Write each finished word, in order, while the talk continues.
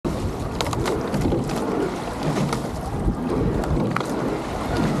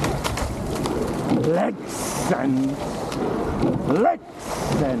legs send, legs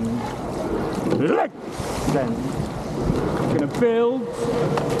send, legs send. Gonna build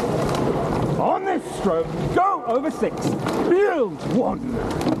on this stroke, go over 6, build 1,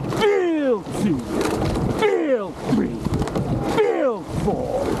 build 2, build 3, build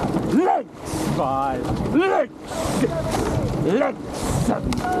 4, legs 5, legs 6, legs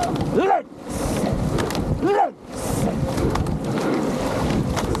 7, legs 6, legs 7.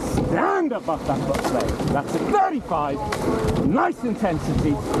 Stand up off that foot plate. That's at 35. Nice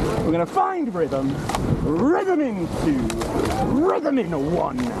intensity. We're going to find rhythm. Rhythm in 2. Rhythm in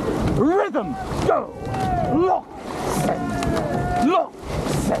 1. Rhythm. Go. Lock. Send. Lock.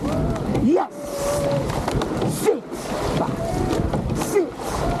 Send. Yes. Sit back. Sit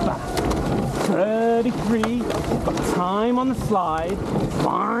back. 33. Got time on the slide.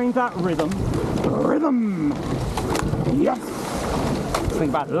 Find that rhythm. Rhythm. Yes.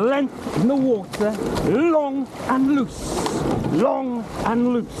 Think about length in the water, long and loose, long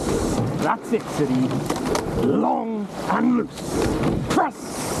and loose. That's it, City. Long and loose. Press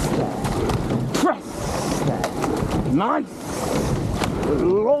there, press there. Nice.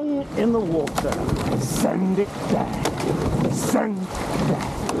 Long in the water. Send it there, send there.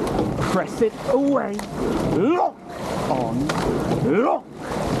 Press it away. Lock on, lock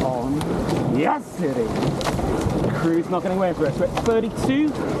on. Yes, City. Crew's not going away for us. We're at 32.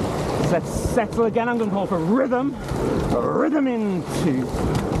 Let's settle again. I'm going to call for rhythm. Rhythm in 2.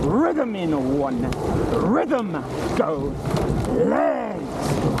 Rhythm in 1. Rhythm. Go. Legs.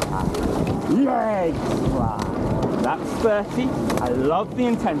 Legs. That's 30. I love the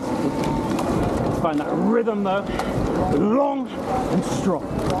intensity. Let's find that rhythm though. Long and strong.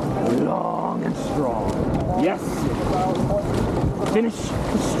 Long and strong. Yes. Finish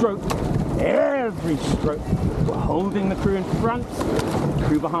the stroke. Every stroke. We're holding the crew in front. The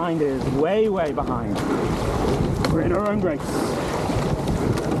crew behind is way, way behind. We're in our own race.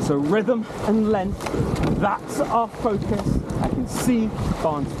 So rhythm and length, that's our focus. I can see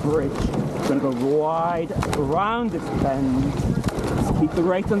Barnes Bridge. We're going to go wide around this bend. Let's keep the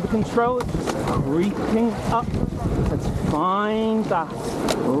rate under control. It's just creeping up. Let's find that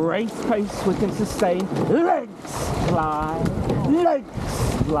race pace we can sustain. Legs fly, legs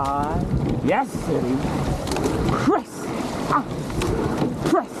fly. Yes, City. Press out,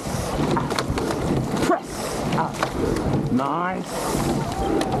 press out, press out. Nice.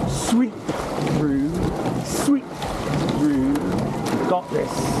 Sweep through, sweep through. You've got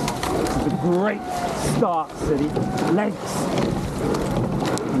this. This is a great start, City. Legs.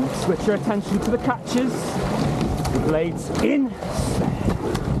 And switch your attention to the catches. The blades in,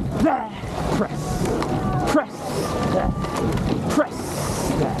 there, press, press, there, press,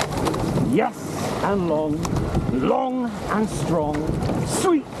 there. Yes, and long, long and strong.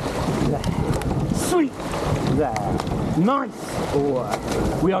 Sweep there, sweep there. Nice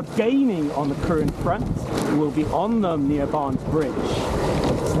work. We are gaining on the crew in front. We'll be on them near Barnes Bridge.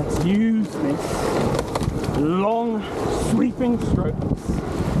 So let's use this. Long, sweeping strokes.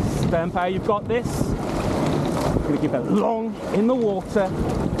 Stempower, you've got this. We're going to give it long in the water.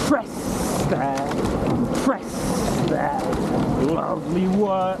 Press there, press there. Lovely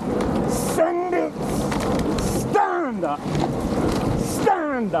work. Send it. Stand up.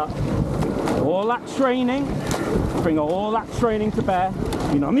 Stand up. All that training. Bring all that training to bear.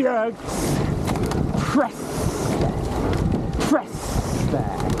 In on the ergs. Press there. Press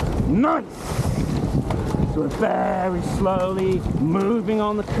there. Nice. So we're very slowly moving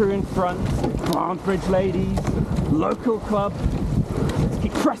on the crew in front. Barnes Bridge ladies. Local club. Let's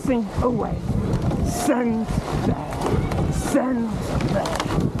keep pressing away. Send there. Send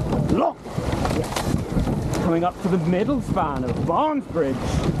there. Lock. Yes. Coming up to the middle span of Barnes Bridge.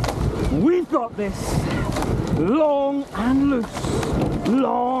 We've got this. Long and loose.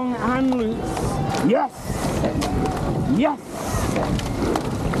 Long and loose. Yes. Yes.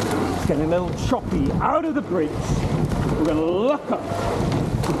 It's getting a little choppy out of the bridge. We're going to look up.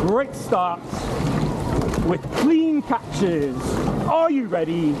 A great start with clean catches. Are you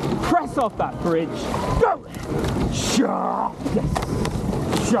ready? Press off that bridge. Go! Sharp!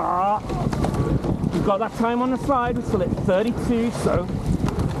 Yes! Sharp! We've got that time on the slide. We're still at 32, so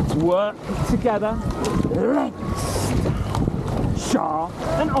let's work together. Legs! Sharp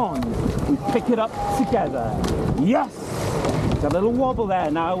and on. We pick it up together. Yes! There's a little wobble there.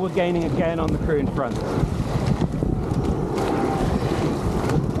 Now we're gaining again on the crew in front.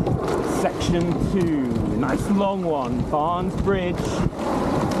 Section 2. Nice long one. Barnes Bridge.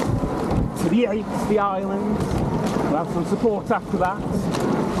 To the 8th, the island. We'll have some support after that.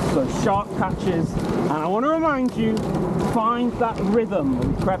 those sharp catches, and I want to remind you, find that rhythm.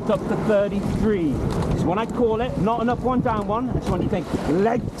 We crept up to 33. So when I call it, not an up one, down one, I just want you to think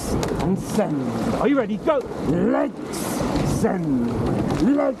legs and send. Are you ready? Go! Legs, send,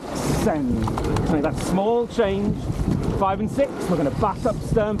 legs, send. So make that small change. 5 and 6, we're going to back up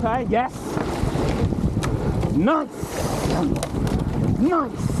stern pair, yes. Nice and long,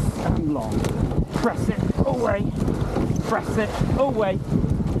 nice and long. Press it away, press it away.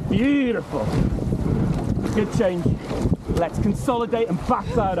 Beautiful. Good change. Let's consolidate and back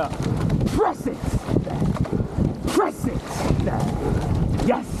that up. Press it there. Press it there.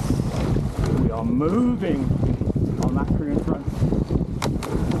 Yes. We are moving on that crew in front.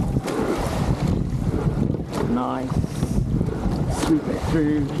 Nice. Sweep it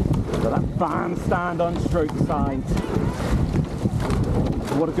through. Got that bandstand on stroke side.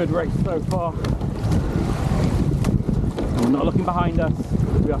 What a good race so far. We're not looking behind us.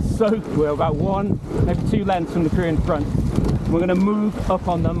 We are soaked. We're about 1, maybe 2 lengths from the crew in front. We're going to move up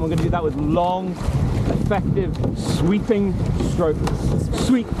on them. We're going to do that with long, effective, sweeping strokes.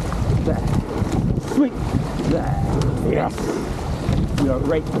 Sweep there. Sweep there. Yes. We are at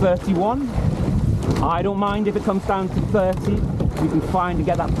rate 31. I don't mind if it comes down to 30. We can find and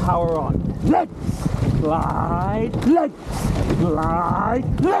get that power on. Legs, glide, legs,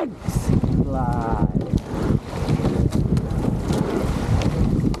 glide, legs, glide.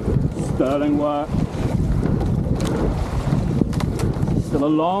 Sterling work. Still a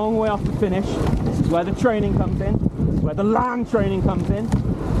long way off the finish. This is where the training comes in. This is where the land training comes in.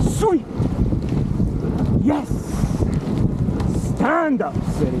 Sweep. Yes. Stand up,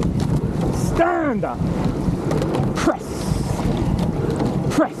 city. Stand up. Press.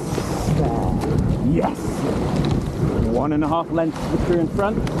 Press. There. Yes. 1.5 lengths of the crew in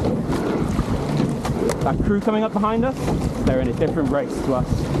front. That crew coming up behind us, they're in a different race to us.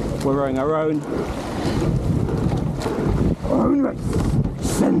 We're rowing our own race.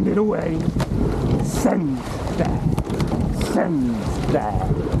 Send it away. Send there. Send there.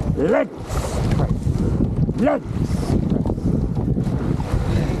 Legs press. Legs press.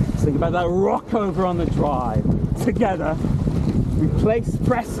 Think about that rock over on the drive. Together, we place,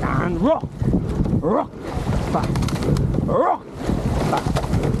 press and rock. Rock back. Rock back.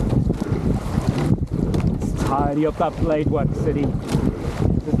 Let's tidy up that blade work, city.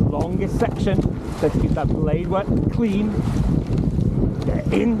 This is the longest section. Let's keep that blade work clean.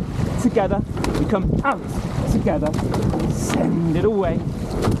 Get in together. We come out together. Send it away.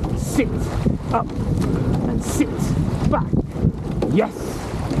 Sit up and sit back. Yes.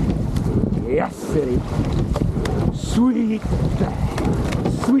 Yes, city. Sweep there.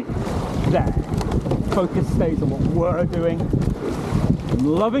 Sweep there. Focus stays on what we're doing. I'm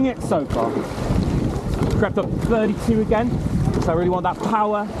loving it so far. Crept up 32 again. So I really want that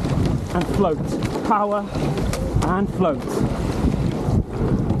power and float. Power and float.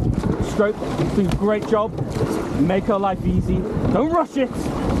 Stroke, doing a great job. Make our life easy. Don't rush it.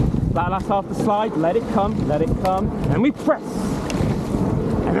 That last half the slide, let it come, let it come. And we press.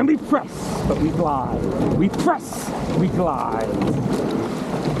 And then we press, but we glide. We press, we glide.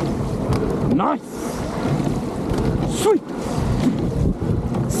 Nice. Sweep.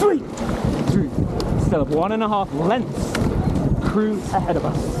 Sweep. Through. Still have 1.5 lengths. Crew ahead of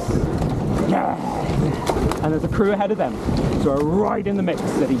us. Yeah. And there's a crew ahead of them. So we're right in the mix,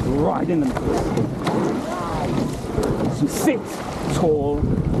 City. Right in the mix. So sit tall,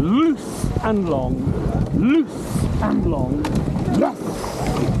 loose and long. Loose and long. Yes.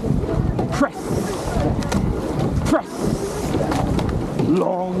 Press. Press.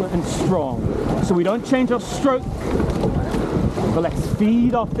 Long and strong. So we don't change our stroke, but let's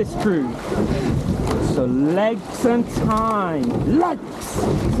feed off this crew. So legs and time. Legs,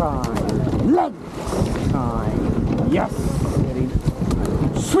 time. Legs, time. Yes. Ready.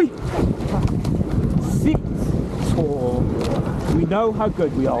 Sweep. Sit tall. We know how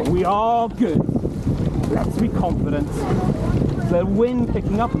good we are. We are good. Let's be confident. The wind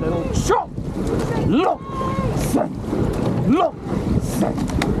picking up a little. Shot. Look. Send. Look. Send.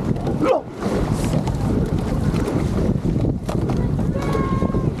 Look.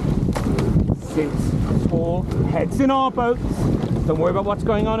 Sit tall, heads in our boats. Don't worry about what's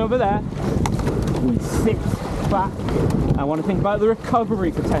going on over there. We sit back. I want to think about the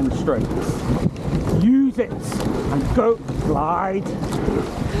recovery for 10 strokes. Use it and go. Glide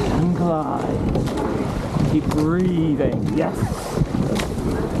and glide. Keep breathing. Yes.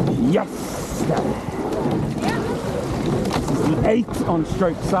 Yes. This is the 8 on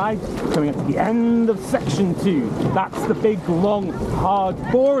stroke side, coming up to the end of section 2. That's the big, long, hard,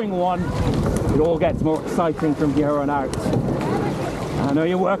 boring one. It all gets more exciting from here on out. I know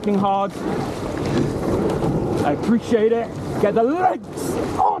you're working hard. I appreciate it. Get the legs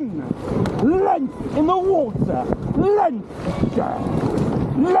on. Length in the water. Length there.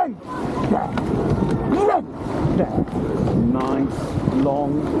 Length there. Length there. Nice,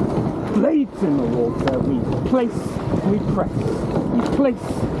 long blades in the water. We place, we press. We place,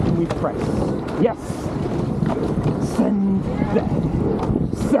 we press. Yes. Send there.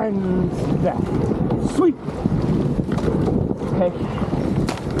 Send there. Sweep. Okay.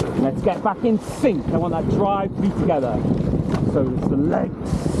 Let's get back in sync. I want that drive to be together. So it's the leg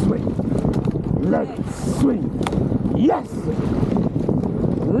swing. Leg swing. Yes!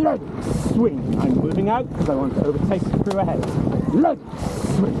 Leg swing. I'm moving out because I want to overtake the crew ahead. Leg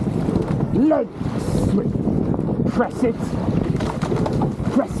swing. Leg swing. Press it.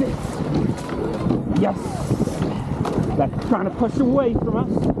 Press it. Yes. They're trying to push away from us.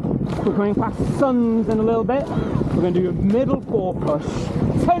 We're coming past Suns in a little bit. We're going to do a middle four push.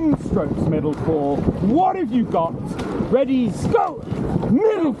 10 strokes middle four. What have you got? Ready, go!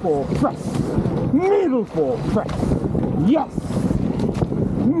 Middle four, press. Middle four, press. Yes!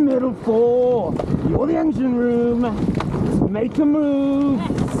 Middle four. You're the engine room. Make a move.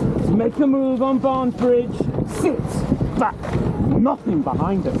 Make a move on Barnesbridge. Sit back. Nothing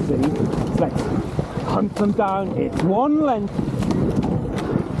behind us, see? Let's hunt them down. It's one length.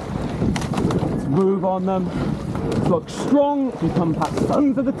 Let's move on them. Let's look strong as we come past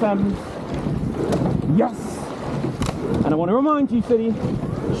Sons of the Thames. Yes! And I want to remind you, City,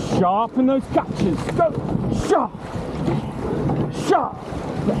 sharpen those catches. Go! Sharp! Sharp!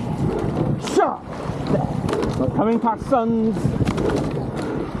 There. Sharp! There. We're coming past Sons.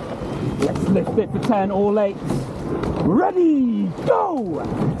 Let's lift it for 10, all 8. Ready! Go!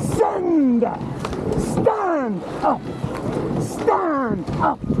 Send! Stand up! Stand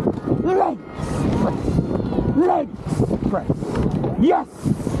up! Legs press! Legs press! Yes!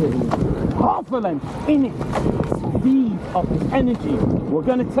 Half a length in it! Feed up this energy. We're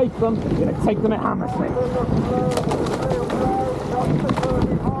going to take them. We're going to take them at Hammersmith.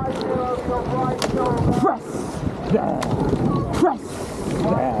 Press there. Press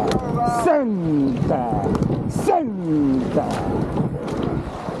there. Send there. Send there.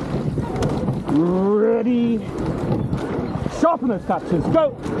 Ready. Sharpen those catches.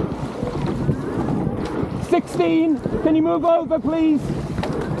 Go. 16. Can you move over, please?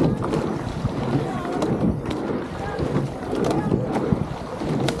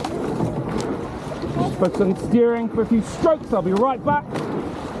 Focus on steering for a few strokes. I'll be right back.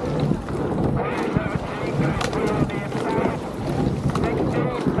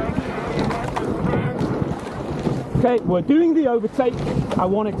 Okay, we're doing the overtake. I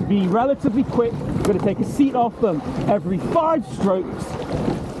want it to be relatively quick. I'm going to take a seat off them every 5 strokes.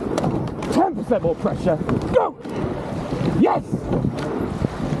 10% more pressure. Go! Yes!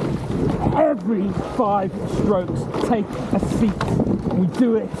 Every 5 strokes, take a seat. We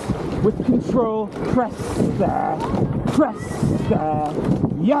do it with control. Press there. Press there.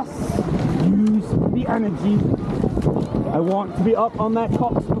 Yes! Use the energy. I want to be up on their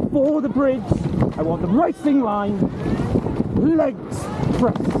tops before the bridge. I want the racing line. Legs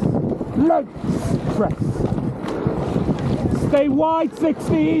press. Legs press. Stay wide,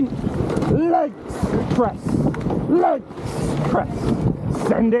 16. Legs press. Legs press.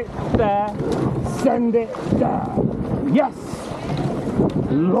 Send it there. Send it there. Yes.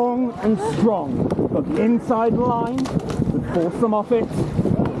 Long and strong. Got the inside line. Force them off it.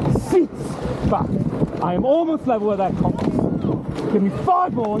 Seat back. I am almost level with their tops. Give me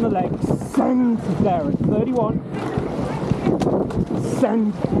 5 more on the legs. Send there at 31.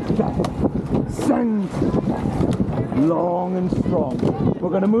 Send there. Send there. Long and strong. We're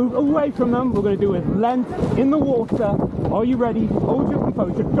going to move away from them. We're going to do it with length in the water. Are you ready? Hold your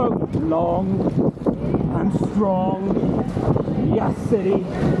composure. Go. Long and strong. Yes, City.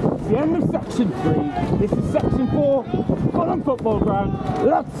 It's the end of section 3. This is section 4. Fulham football ground.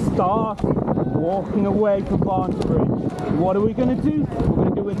 Let's start walking away from Barnesbridge. What are we going to do? We're going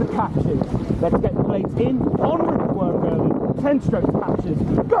to do it with the catches. Let's get the blades in. On with the work early. 10 strokes catches.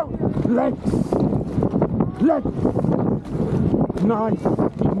 Go! Legs. Legs. Nice.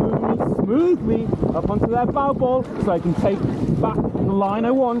 Keep moving me smoothly up onto their bow ball so I can take back the line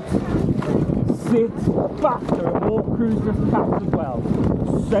I want. Sit back. There are more crews just catch as well.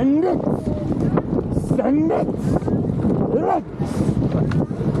 Send it. Send it. Legs.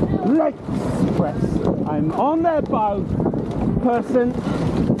 Legs press. I'm on their bow person.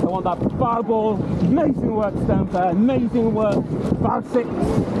 I want that bow ball. Amazing work, Stamper. Amazing work. Bow 6.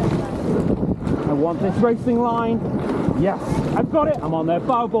 I want this racing line. Yes, I've got it. I'm on their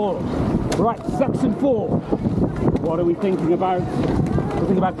bow ball. Right, section 4. What are we thinking about?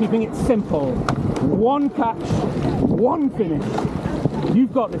 Think about keeping it simple. One catch, one finish.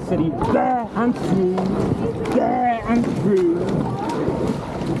 You've got this, city. There and through, there and through.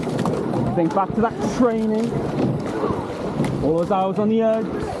 Think back to that training. All those hours on the edge,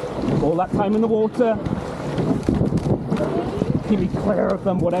 all that time in the water. Keep me clear of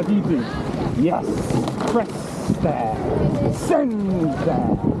them, whatever you do. Yes, press there, send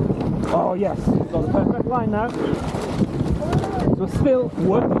there. Oh yes, got the perfect line now. So we're still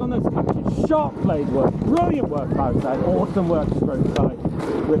working on those catches. Sharp blade work, brilliant work outside, awesome work stroke side.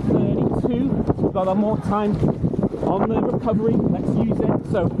 We're 32, we've got a lot more time on the recovery, let's use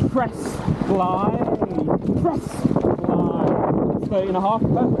it. So press, glide, press, glide. 30 and a half,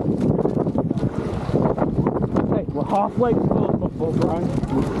 perfect. Okay, we're halfway to the football ground.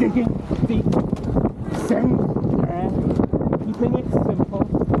 We're digging deep, send there, keeping it simple.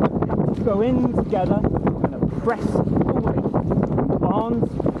 Go in together, we're going to press away. Arms,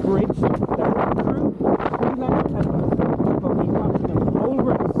 bridge, then through, 3 legs together. But we catch them the whole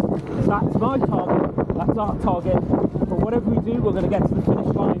race. That's my target, that's our target. But whatever we do, we're going to get to the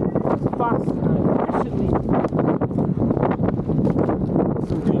finish line as fast and efficiently.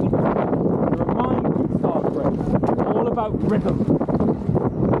 So we're doing it together. To remind you, start the race, it's all about rhythm.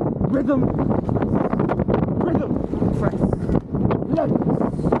 Rhythm, rhythm, press, legs.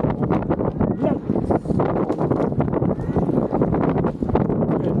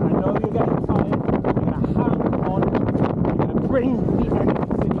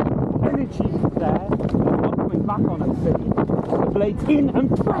 Blades in and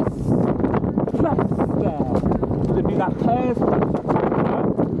press, press there. We're going to do that pairs.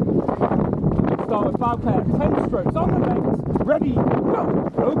 Start with bow pair, 10 strokes on the legs, ready, go,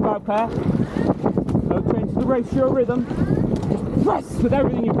 go bow pair. No change to the ratio rhythm. Just press with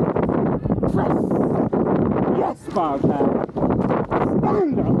everything you can. Press, yes bow pair.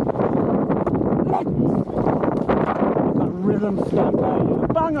 Stand up, legs. That rhythm stand there, you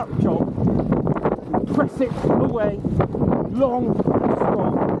bang up job. Press it away. Long and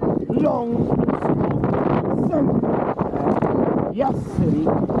strong, long and strong. Send. Yes, city.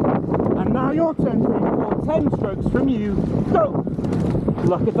 And now your turn, 10 strokes from you. Go.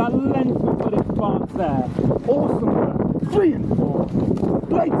 Look at that length of foot advance there. Awesome work. 3 and 4.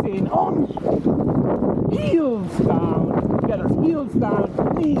 Blades in, on. Heels down. Get us heels down,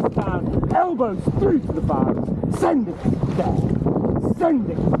 knees down, elbows through to the bows. Send it there. Send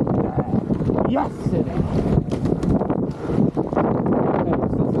it there. Yes, city.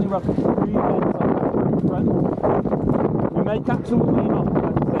 Up 3 legs on the front. We may catch them, we may not.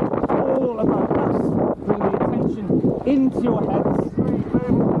 Like I said, it's all about us. Bring the attention into your heads.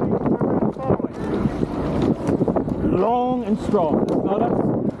 Long and strong. That's not us.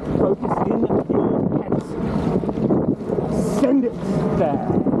 Focus in your heads. Send it there.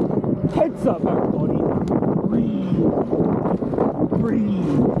 Heads up, everybody. Breathe.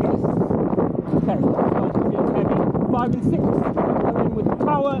 Breathe. Yes. Okay, start to feel heavy. 5 and 6. With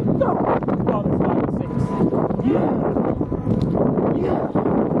power, go! Start at 5 and 6. Yeah! Yeah!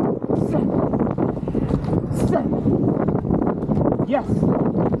 Send! Send! Yes!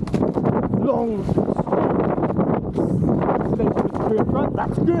 Long, strong. Station through in front,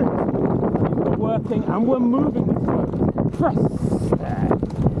 that's good! We're working and we're moving this way. Press! There!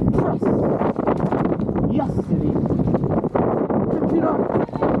 Press! Yes, city! Pick it up!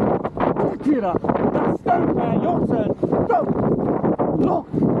 Pick it up! That's stone there, your turn! Go! Lock!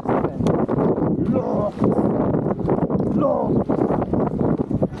 Lock! Lock!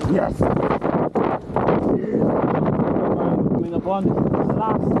 Yes! Yeah. Coming up on the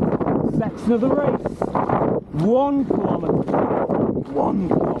last section of the race. 1 kilometre. 1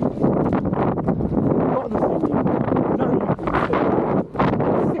 kilometre. Got this in you. No, you can see.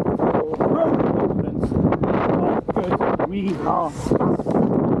 6 4. Growing confidence. Oh, good. We are fast.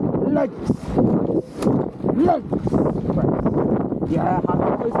 Legs. Legs. Yeah, hang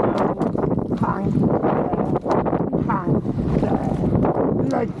always down. Hang there. Hang there.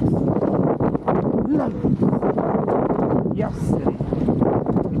 Legs. Legs. Yes, city.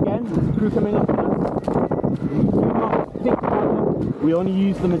 Again, there's a crew coming up now. We do not stick by them. We only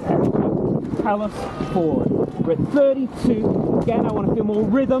use them as energy. Tell us forward. We're at 32. Again, I want to feel more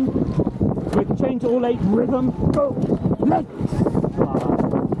rhythm. We're to change all 8 rhythm. Go. Legs.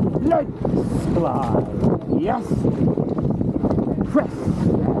 Glide. Legs. Glide. Yes. Press.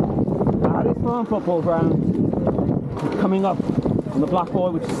 That is from football ground. Coming up on the black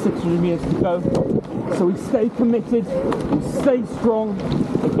boy, which is 600 metres to go. So we stay committed, we stay strong.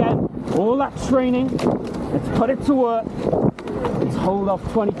 Again, all that training, let's put it to work. Let's hold off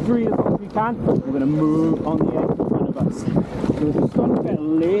 23 as long as we can. We're going to move on the edge in front of us. So we're just going to get a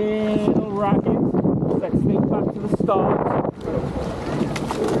little ragged. Let's think back to the start.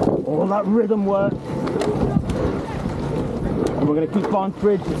 All that rhythm work. And we're going to keep Barnes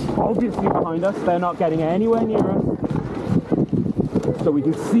Bridge obviously behind us. They're not getting anywhere near us. So we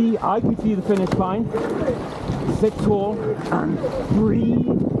can see, I can see the finish line. Sit tall and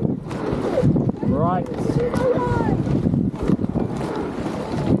breathe. Right.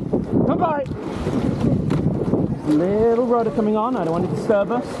 Come by. Little rudder coming on. I don't want to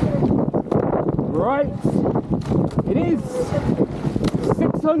disturb us. Right. It is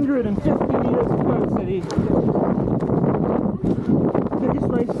 650 meters to go, City. Biggest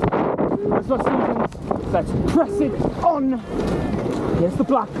race. That's our seasons. Let's press it on. Here's the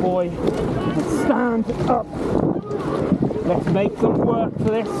black boy. Let's stand up. Let's make some work for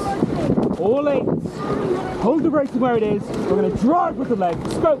this. All 8. Hold the racing where it is. We're going to drive with the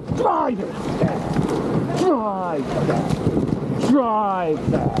legs. Go. Drive it. There. Drive there.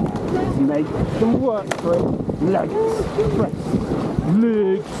 Drive there. Let's make some work for it. Legs. Press.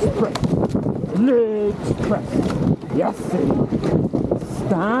 Legs. Press. Legs. Press. Yes, see.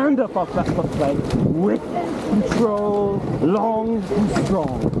 Stand up off that foot plate with control, long and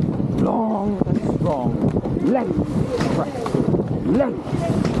strong, long and strong. Legs press, legs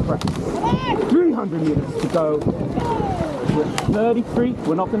press. 300 meters to go. We're at 33.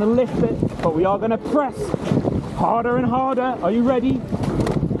 We're not going to lift it, but we are going to press harder and harder. Are you ready?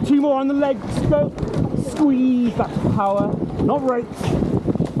 2 more on the legs. Go. Squeeze that power, not rate.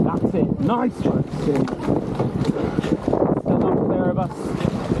 That's it. Nice work, Sid. Still not clear of us.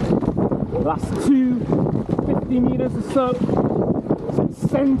 Last 50 meters or so. So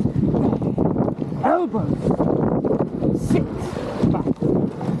send elbows. Sit back.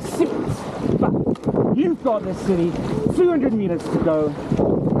 Sit back. You've got this, City. 200 meters to go.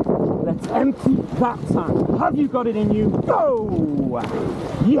 Let's empty that tank. Have you got it in you? Go!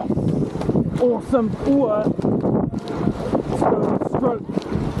 Yes! Awesome work. Stroke.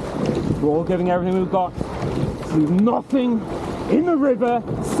 We're all giving everything we've got. Leave nothing in the river.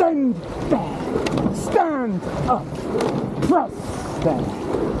 Send there. Stand up. Press there.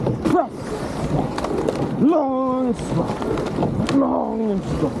 Press there. Long and strong. Long and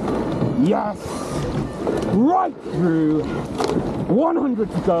strong. Yes. Right through.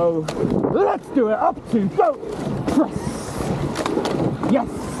 100 to go. Let's do it. Up to go. Press. Yes.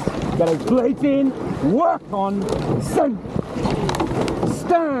 Get those blades in. Work on. Send.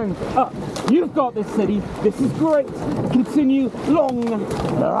 Stand up. You've got this, City. This is great. Continue long.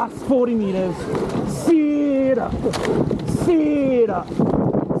 The last 40 meters. Sit up. Sit up.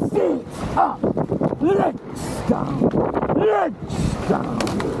 Sit up. Legs down. Legs down.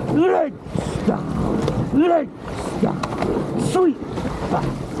 Legs down. Legs down. Sweep back.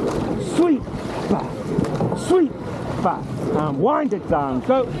 Sweep back. Sweep back. And wind it down.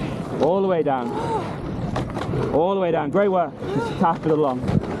 Go. All the way down. All the way down. Great work. Just tap it along.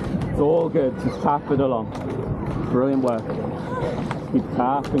 It's all good. Just tap it along. Brilliant work. Keep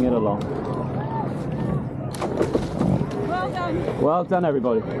tapping it along. Well done. Well done,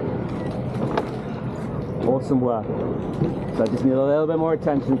 everybody. Awesome work. So I just need a little bit more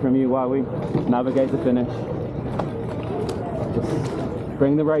attention from you while we navigate the finish. Just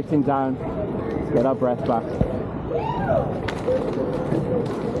bring the racing down. Let's get our breath back.